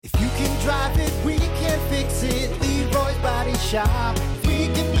drive it, we can fix it. Leroy's Body Shop. We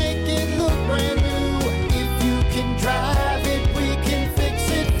can make it look brand new. If you can drive it, we can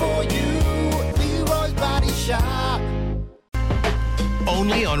fix it for you. Leroy's Body Shop.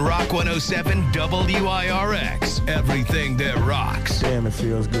 Only on Rock 107 WIRX. Everything that rocks. Damn, it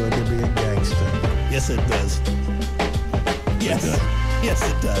feels good to be a gangster. Yes, it does. Yes,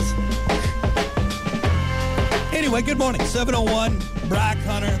 it does. Anyway, good morning. 7:01, Brock,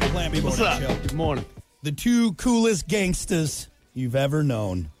 Hunter, the Plan B Morning Show. Good morning. The two coolest gangsters you've ever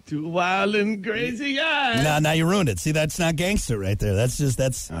known. Two wild and crazy guys. Now you ruined it. See, that's not gangster right there. That's.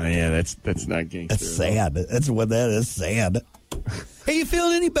 Oh yeah, that's not gangster. That's sad. That's what that is. Sad. Hey, you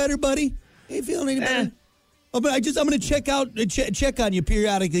feeling any better, buddy? Hey, you feeling any better? Oh, but I'm going to check on you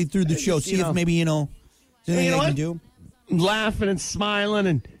periodically through the show. See if maybe there's anything I can do. I'm laughing and smiling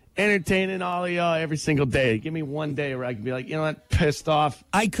and entertaining all of y'all every single day. Give me one day where I can be like, you know what, pissed off.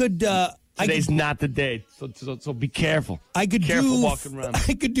 I could. Today's not the day, so be careful. I could careful walking around.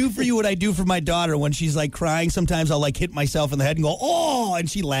 I could do for you what I do for my daughter when she's like crying. Sometimes I'll like hit myself in the head and go, oh, and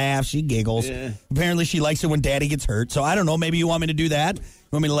she laughs, she giggles. Yeah. Apparently she likes it when Daddy gets hurt. So I don't know. Maybe you want me to do that. You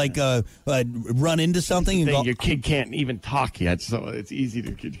want me to like run into something and go? Your kid can't even talk yet, so it's easy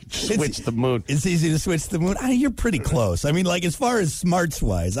to switch the mood. It's easy to switch the mood. You're pretty close. I mean, like as far as smarts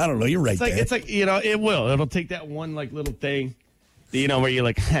wise, I don't know. You're right there. It's like it will. It'll take that one like little thing. Where you're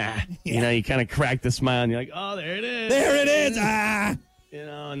like, you kind of crack the smile and you're like, oh, there it is. There it is.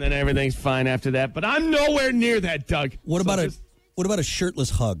 And then everything's fine after that. But I'm nowhere near that, Doug. What about a shirtless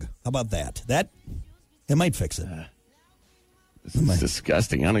hug? How about that? It might fix it. This is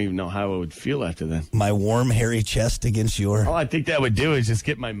disgusting. I don't even know how I would feel after that. My warm, hairy chest against your... All I think that would do is just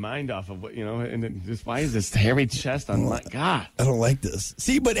get my mind off of what, and then just, why is this hairy chest on my... God. I don't like this.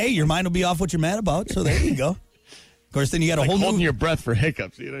 See, but hey, your mind will be off what you're mad about, so there you go. Of course, then you got a whole holding your breath for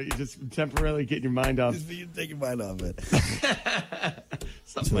hiccups. You just temporarily get your mind off. You take your mind off it.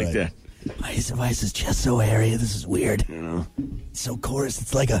 Something like that. Why is his chest so hairy? This is weird. It's so coarse.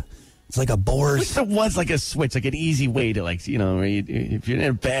 It's like a boar's. It was like a switch, like an easy way to if you're in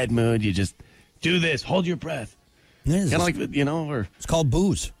a bad mood, you just do this. Hold your breath. Kind of like, or... It's called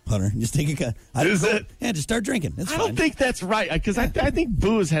booze, Hunter. Just take a... Is it? Yeah, just start drinking. It's I don't think that's right, because I think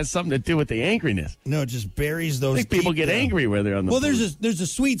booze has something to do with the angriness. No, it just buries those... I think people get angry where they're on the booze. There's a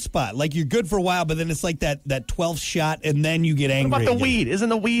sweet spot. Like, you're good for a while, but then it's like that 12th shot, and then you get angry. What about the weed? Isn't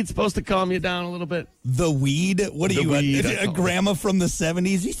the weed supposed to calm you down a little bit? The weed? What are you, a grandma from the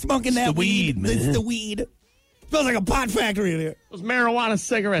 70s? You smoking that weed, man. It's the weed. Smells like a pot factory in here. Those marijuana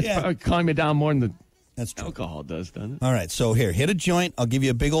cigarettes probably calm you down more than the... That's true. Alcohol doesn't it? All right, so here, hit a joint. I'll give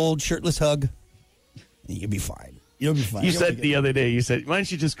you a big old shirtless hug. And you'll be fine. You'll be fine. You said the other day, why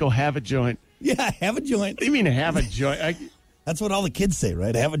don't you just go have a joint? Yeah, have a joint. What do you mean have a joint? That's what all the kids say,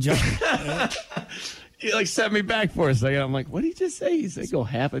 right? Have a joint. You set me back for a second. I'm like, what did he just say? He said go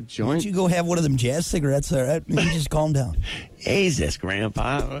have a joint? Why don't you go have one of them jazz cigarettes, all right? You just calm down. Jesus,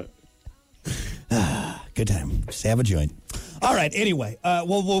 Grandpa. Good time. Just have a joint. All right, anyway,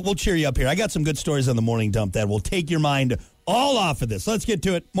 we'll cheer you up here. I got some good stories on the Morning Dump that will take your mind all off of this. Let's get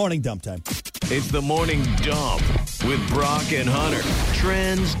to it. Morning Dump time. It's the Morning Dump with Brock and Hunter.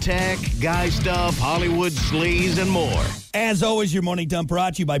 Trends, tech, guy stuff, Hollywood sleaze, and more. As always, your Morning Dump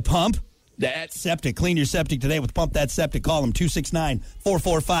brought to you by Pump That Septic. Clean your septic today with Pump That Septic. Call them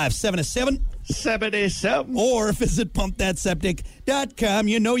 269-445-7777. 77. Or visit pumpthatseptic.com.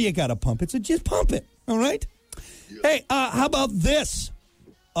 You know you got to pump it, so just pump it, all right? Hey, how about this?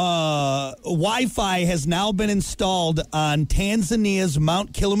 Wi-Fi has now been installed on Tanzania's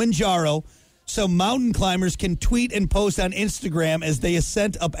Mount Kilimanjaro, so mountain climbers can tweet and post on Instagram as they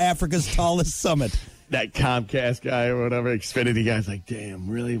ascend up Africa's tallest summit. That Comcast guy or whatever, Xfinity guy's like, damn,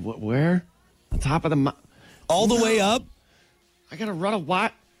 really? Where? On top of the mountain? All the way up? I got to run a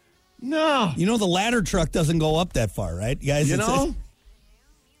what? No. You know the ladder truck doesn't go up that far, right? Guys, I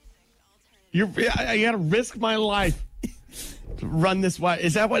got to risk my life to run this wire.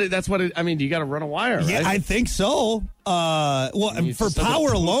 Is that what that's what it, I mean, you got to run a wire, right? Yeah, I think so. For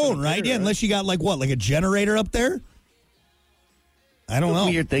power alone, right? Yeah, unless you got like a generator up there? I don't know.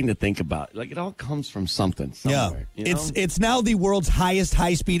 Weird thing to think about. Like, it all comes from something somewhere. Yeah. It's now the world's highest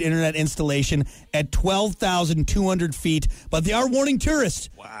high-speed internet installation at 12,200 feet, but they are warning tourists.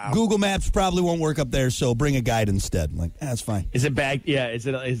 Wow. Google Maps probably won't work up there, so bring a guide instead. Like, that's fine. Is it back? Yeah, is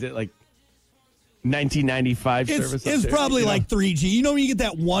it like 1995 service? It's probably like 3G. You know when you get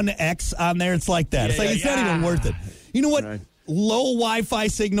that 1X on there? It's like that. It's not even worth it. You know what? Right. Low Wi-Fi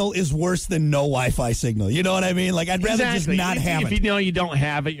signal is worse than no Wi-Fi signal. You know what I mean? Like, I'd rather just not have it. If you know you don't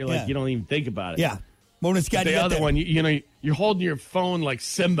have it, you're like, you don't even think about it. Yeah. But when it's got The you got other that- one, you're holding your phone like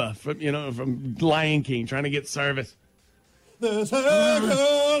Simba from Lion King, trying to get service. Where's my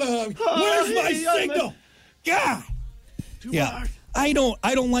signal? God. Yeah. I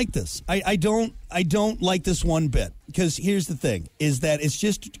don't like this. I don't like this one bit, because here's the thing, is that it's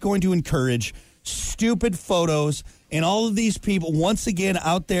just going to encourage stupid photos and all of these people once again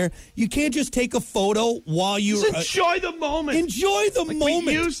out there. You can't just take a photo while you enjoy the moment. Enjoy the moment.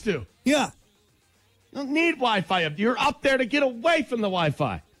 We used to. Yeah. You don't need Wi-Fi up. You're up there to get away from the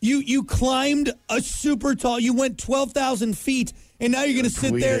Wi-Fi. You climbed a super tall. You went 12,000 feet, and now you're going to sit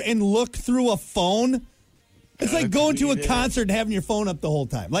Tweet there it. and look through a phone. It's like going to a tweet it. concert and having your phone up the whole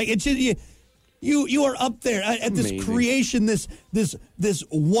time. Like it's just, you are up there at this Amazing. creation, this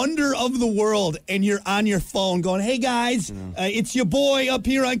wonder of the world, and you're on your phone going, "Hey guys, it's your boy up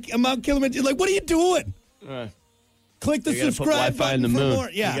here on Mount Kilimanjaro." Like, what are you doing? Click the You gotta put subscribe Wi-Fi on button the for moon. more.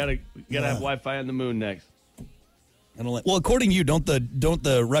 Yeah, You gotta have Wi-Fi on the moon next. Well, according to you, don't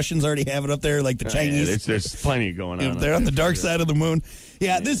the Russians already have it up there, like the Chinese? Yeah, there's plenty going on. They're on the dark side of the moon.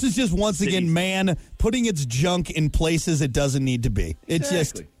 Yeah, this is just once again man putting its junk in places it doesn't need to be. It's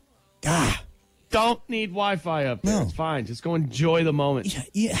Exactly. just Don't need Wi-Fi up there. No. It's fine. Just go enjoy the moment.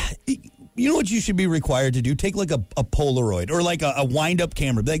 yeah. You know what you should be required to do? Take like a Polaroid or like a wind-up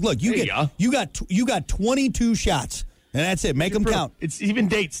camera. Be like, look, you got 22 shots, and that's it. Make them count. It's even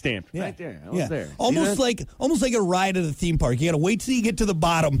date stamped right there. I was there. See Almost like a ride at a theme park. You got to wait till you get to the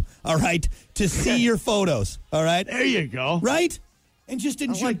bottom, all right, to see your photos, all right? there you go. Right? And just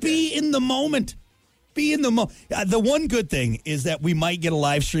enjoy, like be in the moment. Be in the moment. The one good thing is that we might get a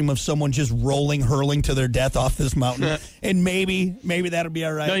live stream of someone just hurling to their death off this mountain, and maybe that'll be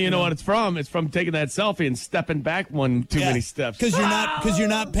all right. No, you know what it's from? It's from taking that selfie and stepping back too many steps. Because you're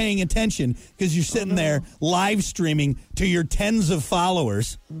not paying attention, because you're sitting there live streaming to your tens of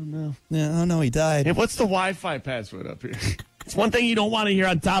followers. Oh no! Yeah, oh no, he died. Hey, what's the Wi-Fi password up here? It's one thing you don't want to hear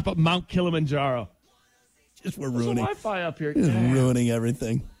on top of Mount Kilimanjaro. We're There's ruining Wi-Fi up here. just ruining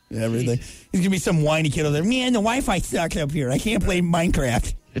everything. Everything. He's gonna be some whiny kid over there. Man, the Wi-Fi sucks up here. I can't play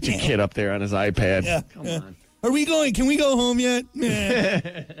Minecraft. Get your kid up there on his iPad. Yeah. Come on. Are we going? Can we go home yet?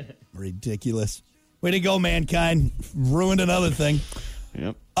 Yeah. Ridiculous. Way to go, mankind. Ruined another thing.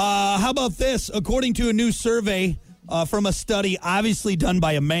 Yep. How about this? According to a new survey from a study obviously done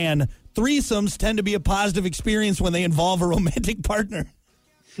by a man, threesomes tend to be a positive experience when they involve a romantic partner.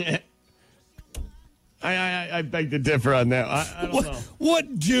 I beg to differ on that. I don't know.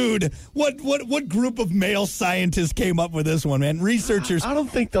 What dude? What group of male scientists came up with this one, man? Researchers. I don't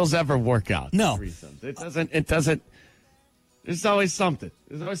think those ever work out. No. Threesomes. It doesn't. There's always something.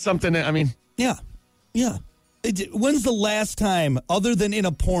 There's always something. I mean. Yeah. When's the last time, other than in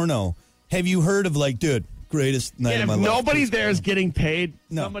a porno, have you heard of like, dude, greatest night of If my life? nobody there is getting paid,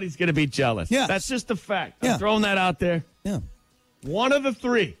 No. somebody's going to be jealous. Yeah. That's just a fact. Yeah. I'm throwing that out there. Yeah. One of the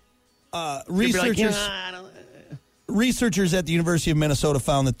three. Researchers. Researchers at the University of Minnesota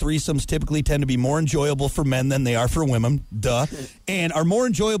found that threesomes typically tend to be more enjoyable for men than they are for women, and are more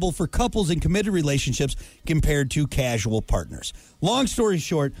enjoyable for couples in committed relationships compared to casual partners. Long story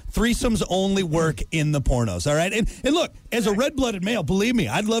short, threesomes only work in the pornos, all right? And look, as a red-blooded male, believe me,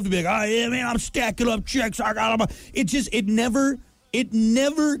 I'd love to be like, oh, yeah, man, I'm stacking up chicks. I got them. It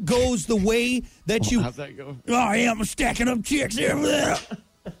never goes the way that you... How's that go? Oh, yeah, I'm stacking up chicks here.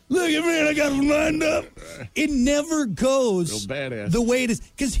 Look at me, I got them lined up. It never goes Real badass. the way it is.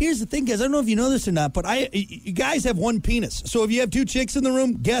 Because here's the thing, guys. I don't know if you know this or not, but you guys have one penis. So if you have two chicks in the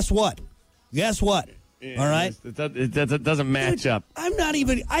room, guess what? Yeah, All right? It doesn't match up. I'm not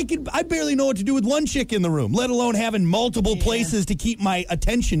even, I barely know what to do with one chick in the room, let alone having multiple places to keep my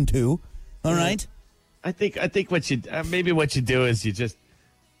attention to. All right? I think what you do is you just,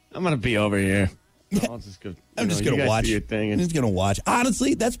 I'm going to be over here. I'll just go. I'm just going to watch. Your thing I'm just going to watch.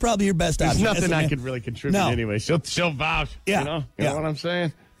 Honestly, that's probably your best there's option. nothing I could really contribute anyway. She'll vouch. Yeah. You know what I'm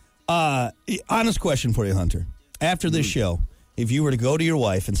saying? Honest question for you, Hunter. After this show, if you were to go to your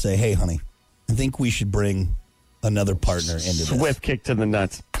wife and say, hey, honey, I think we should bring another partner into this. Swift kick to the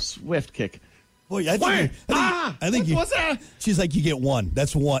nuts. Swift kick. Boy, I think what's that? She's like, you get one.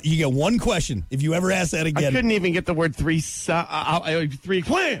 That's one. You get one question. If you ever ask that I again. couldn't even get the word three.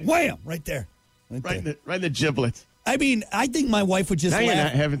 Wham! Wham! Right there. Right in the giblets. I mean, I think my wife would just Now you're not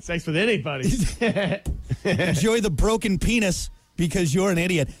laugh. having sex with anybody. Enjoy the broken penis because you're an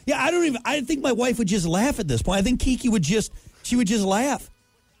idiot. Yeah, I think my wife would just laugh at this point. I think Kiki would just laugh.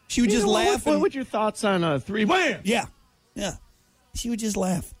 She would just laugh. What would your thoughts on three? Wham! Yeah. She would just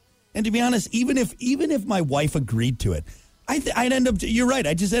laugh. And to be honest, even if my wife agreed to it, I'd end up. You're right.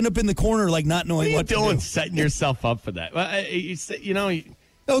 I just end up in the corner, like not knowing What are you what doing, to do. setting yourself up for that? Well,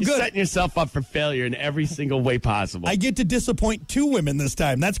 Oh, You're good. setting yourself up for failure in every single way possible. I get to disappoint 2 women this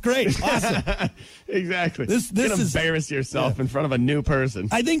time. That's great. Awesome. Exactly. This you can is embarrass yourself in front of a new person.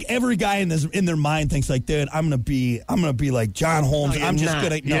 I think every guy in their mind thinks like, dude, I'm gonna be like John Holmes. No, I'm just not.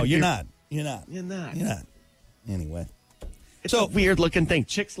 gonna. No, you're not. You're not. Anyway. It's a weird-looking thing.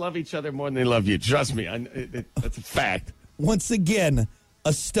 Chicks love each other more than they love you. Trust me. That's a fact. Once again,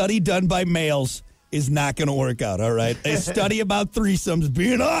 a study done by males is not going to work out, all right? A study about threesomes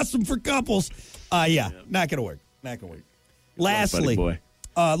being awesome for couples. Not going to work. Not going to work. Lastly, boy.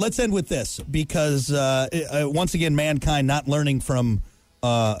 Let's end with this because, once again, mankind not learning from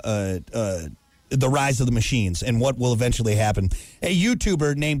the rise of the machines and what will eventually happen. A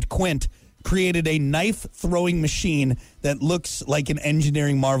YouTuber named Quint created a knife-throwing machine that looks like an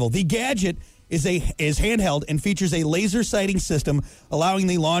engineering marvel. The gadget is handheld and features a laser sighting system, allowing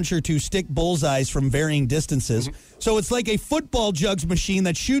the launcher to stick bullseyes from varying distances. So it's like a football jugs machine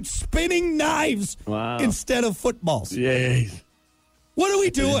that shoots spinning knives instead of footballs. Yay. What are we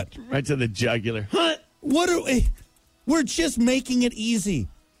doing? Right to the jugular. What are we? We're just making it easy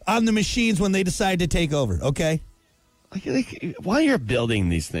on the machines when they decide to take over, okay? Like, while you're building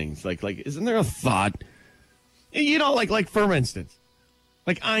these things, like, isn't there a thought? You know, like for instance,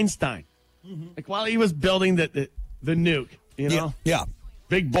 like Einstein. Like while he was building the nuke, you know? Yeah.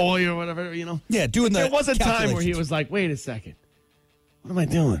 Big boy or whatever, you know? Yeah, doing There the was a time where he calculations. was like, wait a second. What am I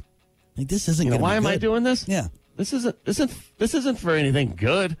doing? Like, this isn't You know, gonna why be am I good. doing this? Yeah. This isn't for anything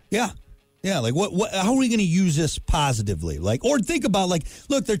good. Yeah. Yeah, like what how are we going to use this positively? Like, or think about like,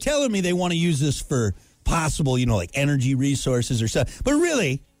 look, they're telling me they want to use this for possible, like energy resources or stuff. But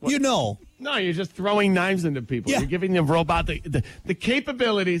really, No, you're just throwing knives into people. Yeah. You're giving the robot the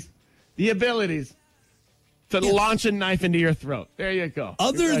capabilities, the abilities to launch a knife into your throat. There you go.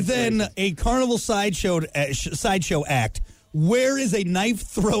 other than a carnival sideshow act, where is a knife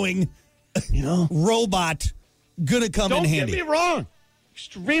throwing robot going to come in handy? Don't get me wrong.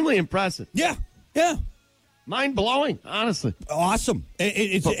 Extremely impressive. Yeah. Mind blowing, honestly. Awesome.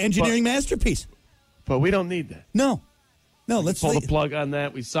 It's an engineering masterpiece. But we don't need that. No, let's Pull the plug on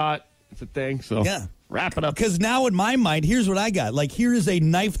that. We saw it. It's a thing. So wrap it up. Because now in my mind, here's what I got. Like, here is a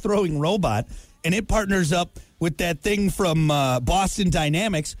knife-throwing robot, and it partners up with that thing from Boston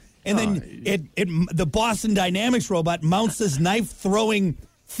Dynamics, and then the Boston Dynamics robot mounts this knife-throwing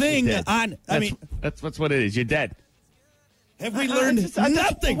thing on. That's what it is. You're dead. Have we learned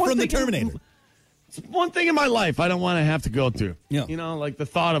nothing from the Terminator? It's one thing in my life I don't want to have to go through. Yeah. Like the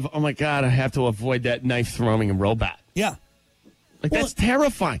thought of, oh my God, I have to avoid that knife-throwing robot. Yeah. That's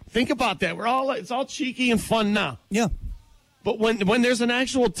terrifying. Think about that. It's all cheeky and fun now. Yeah. But when there's an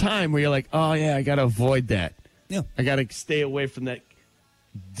actual time where you're like, oh yeah, I got to avoid that. Yeah. I got to stay away from that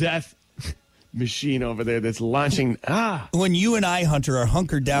death machine over there that's launching. When you and I, Hunter, are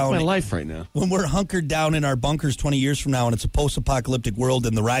hunkered down. That's my life right now. When we're hunkered down in our bunkers 20 years from now and it's a post-apocalyptic world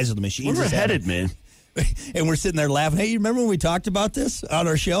and the rise of the machines Where we're is headed, man. and we're sitting there laughing. Hey, you remember when we talked about this on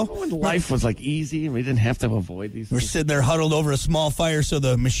our show? When life was like easy and we didn't have to avoid these We're things. sitting there huddled over a small fire so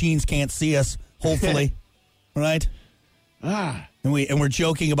the machines can't see us, hopefully. Right? And we're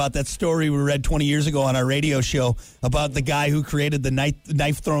joking about that story we read 20 years ago on our radio show about the guy who created the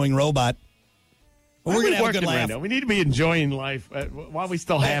knife-throwing robot. Well, we're going to have a good laugh. Right now. We need to be enjoying life while we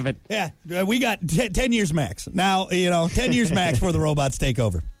still have it. Yeah, we got 10 years max. Now, 10 years max before the robots take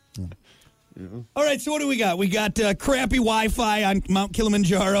over. Yeah. All right, so what do we got? We got crappy Wi-Fi on Mount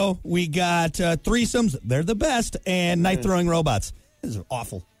Kilimanjaro. We got threesomes. They're the best. And knife-throwing robots. This is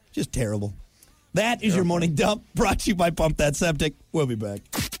awful. Just terrible. That is your morning dump, brought to you by Pump That Septic. We'll be back.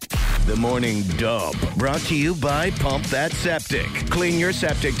 The Morning Dump, brought to you by Pump That Septic. Clean your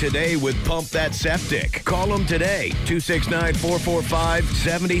septic today with Pump That Septic. Call them today,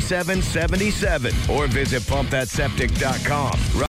 269-445-7777, or visit pumpthatseptic.com.